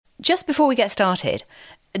Just before we get started,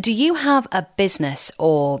 do you have a business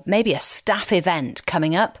or maybe a staff event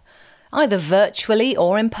coming up, either virtually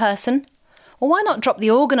or in person? Or why not drop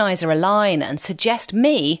the organiser a line and suggest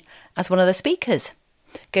me as one of the speakers?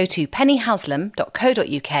 Go to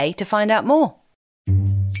pennyhaslam.co.uk to find out more.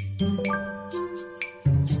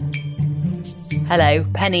 Hello,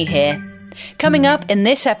 Penny here. Coming up in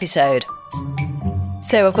this episode.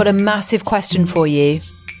 So I've got a massive question for you,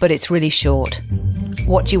 but it's really short.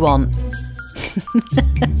 What do you want?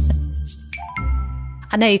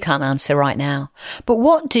 I know you can't answer right now, but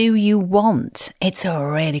what do you want? It's a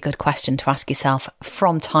really good question to ask yourself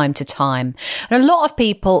from time to time. And a lot of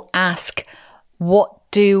people ask,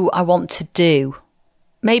 what do I want to do?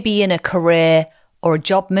 Maybe in a career or a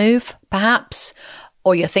job move, perhaps,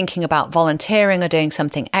 or you're thinking about volunteering or doing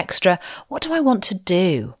something extra. What do I want to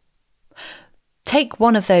do? Take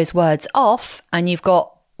one of those words off and you've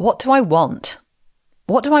got, what do I want?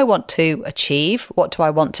 What do I want to achieve? What do I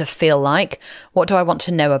want to feel like? What do I want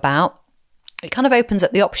to know about? It kind of opens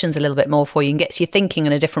up the options a little bit more for you and gets you thinking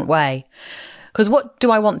in a different way. Because what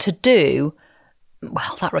do I want to do?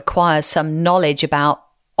 Well, that requires some knowledge about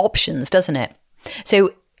options, doesn't it?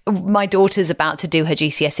 So my daughter's about to do her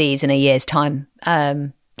GCSEs in a year's time.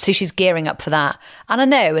 So she's gearing up for that. And I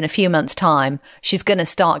know in a few months' time, she's going to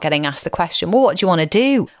start getting asked the question, well, what do you want to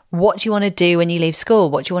do? What do you want to do when you leave school?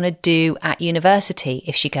 What do you want to do at university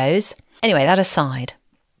if she goes? Anyway, that aside,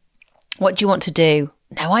 what do you want to do?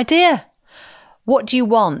 No idea. What do you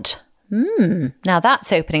want? Now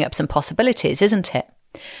that's opening up some possibilities, isn't it?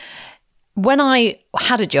 When I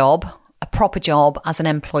had a job, a proper job as an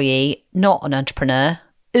employee, not an entrepreneur,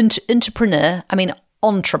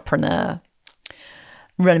 entrepreneur,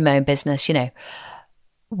 running my own business, you know.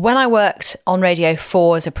 When I worked on Radio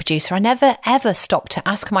 4 as a producer, I never ever stopped to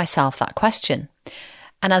ask myself that question.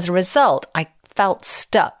 And as a result, I felt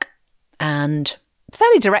stuck and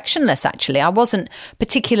fairly directionless, actually. I wasn't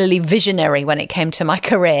particularly visionary when it came to my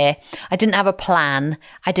career. I didn't have a plan.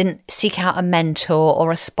 I didn't seek out a mentor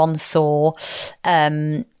or a sponsor.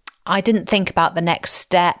 I didn't think about the next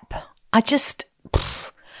step. I just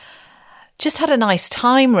had a nice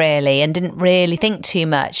time, really, and didn't really think too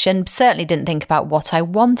much, and certainly didn't think about what I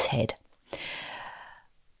wanted.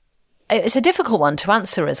 It's a difficult one to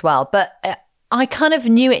answer as well, but I kind of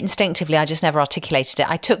knew it instinctively. I just never articulated it.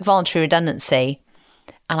 I took voluntary redundancy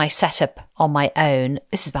and I set up on my own.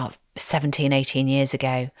 This is about 17, 18 years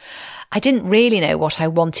ago. I didn't really know what I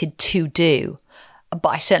wanted to do, but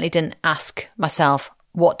I certainly didn't ask myself,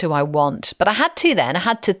 what do I want? But I had to then. I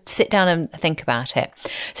had to sit down and think about it.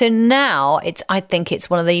 So now I think it's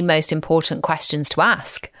one of the most important questions to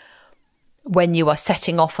ask when you are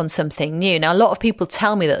setting off on something new. Now, a lot of people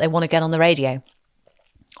tell me that they want to get on the radio,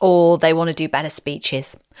 or they want to do better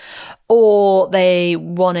speeches, or they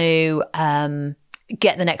want to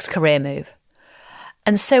get the next career move.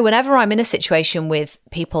 And so whenever I'm in a situation with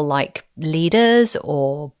people like leaders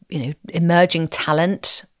or, emerging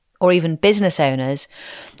talent, or even business owners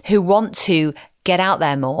who want to get out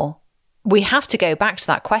there more, we have to go back to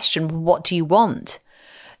that question, what do you want?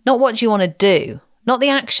 Not what do you want to do? Not the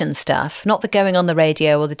action stuff, not the going on the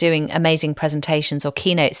radio or the doing amazing presentations or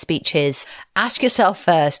keynote speeches. Ask yourself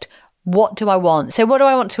first, what do I want? So what do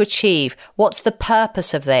I want to achieve? What's the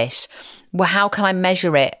purpose of this? Well, how can I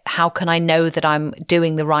measure it? How can I know that I'm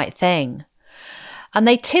doing the right thing? And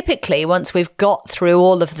they typically, once we've got through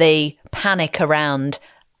all of the panic around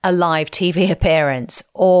a live TV appearance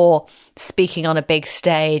or speaking on a big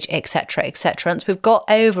stage, etc., once we've got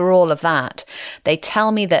over all of that, they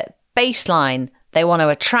tell me that baseline, they want to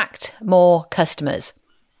attract more customers.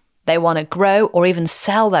 They want to grow or even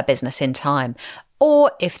sell their business in time.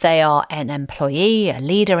 Or if they are an employee, a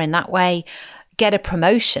leader in that way, get a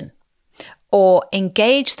promotion or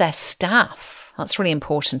engage their staff. That's really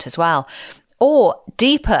important as well. Or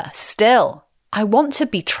deeper still, I want to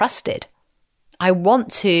be trusted. I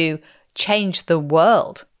want to change the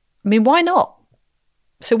world. I mean, why not?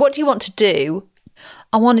 So what do you want to do?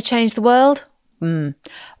 I want to change the world.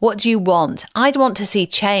 What do you want? I'd want to see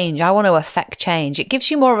change. I want to affect change. It gives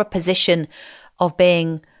you more of a position of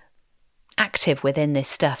being active within this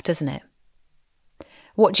stuff, doesn't it?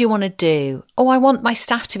 What do you want to do? Oh, I want my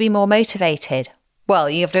staff to be more motivated. Well,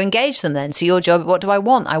 you have to engage them then. So your job, what do I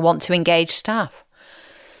want? I want to engage staff.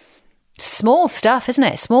 Small stuff, isn't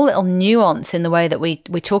it? Small little nuance in the way that we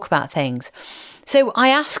talk about things. So I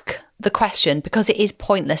ask the question because it is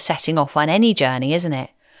pointless setting off on any journey, isn't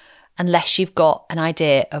it? Unless you've got an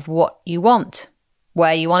idea of what you want,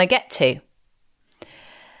 where you want to get to.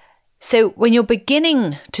 So when you're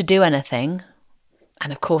beginning to do anything,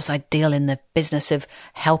 And of course, I deal in the business of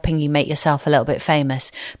helping you make yourself a little bit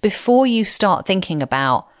famous. Before you start thinking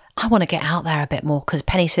about, I want to get out there a bit more because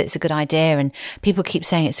Penny said it's a good idea and people keep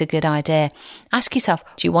saying it's a good idea. Ask yourself,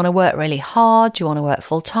 do you want to work really hard? Do you want to work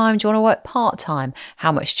full time? Do you want to work part time?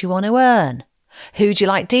 How much do you want to earn? Who do you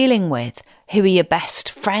like dealing with? Who are your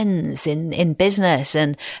best friends in business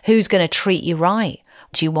and who's going to treat you right?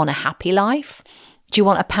 Do you want a happy life? Do you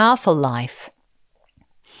want a powerful life?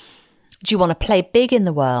 Do you want to play big in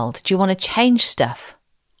the world? Do you want to change stuff?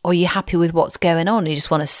 Or are you happy with what's going on? You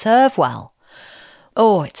just want to serve well?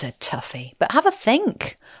 Oh, it's a toughie. But have a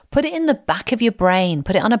think. Put it in the back of your brain.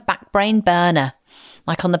 Put it on a back brain burner,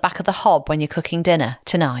 like on the back of the hob when you're cooking dinner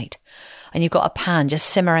tonight. And you've got a pan just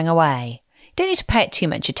simmering away. You don't need to pay it too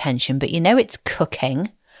much attention, but you know it's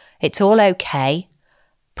cooking. It's all okay.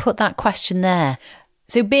 Put that question there.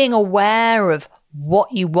 So being aware of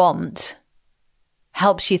what you want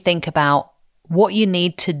helps you think about what you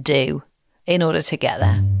need to do in order to get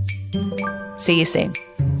there. See you soon.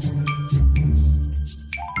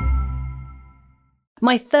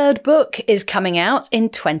 My third book is coming out in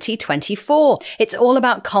 2024. It's all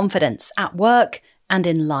about confidence at work and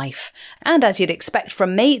in life. And as you'd expect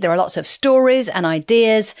from me, there are lots of stories and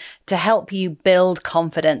ideas to help you build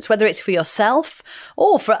confidence, whether it's for yourself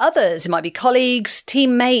or for others. It might be colleagues,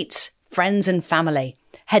 teammates, friends and family.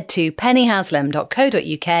 Head to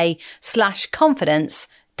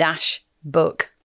pennyhaslam.co.uk/confidence-book.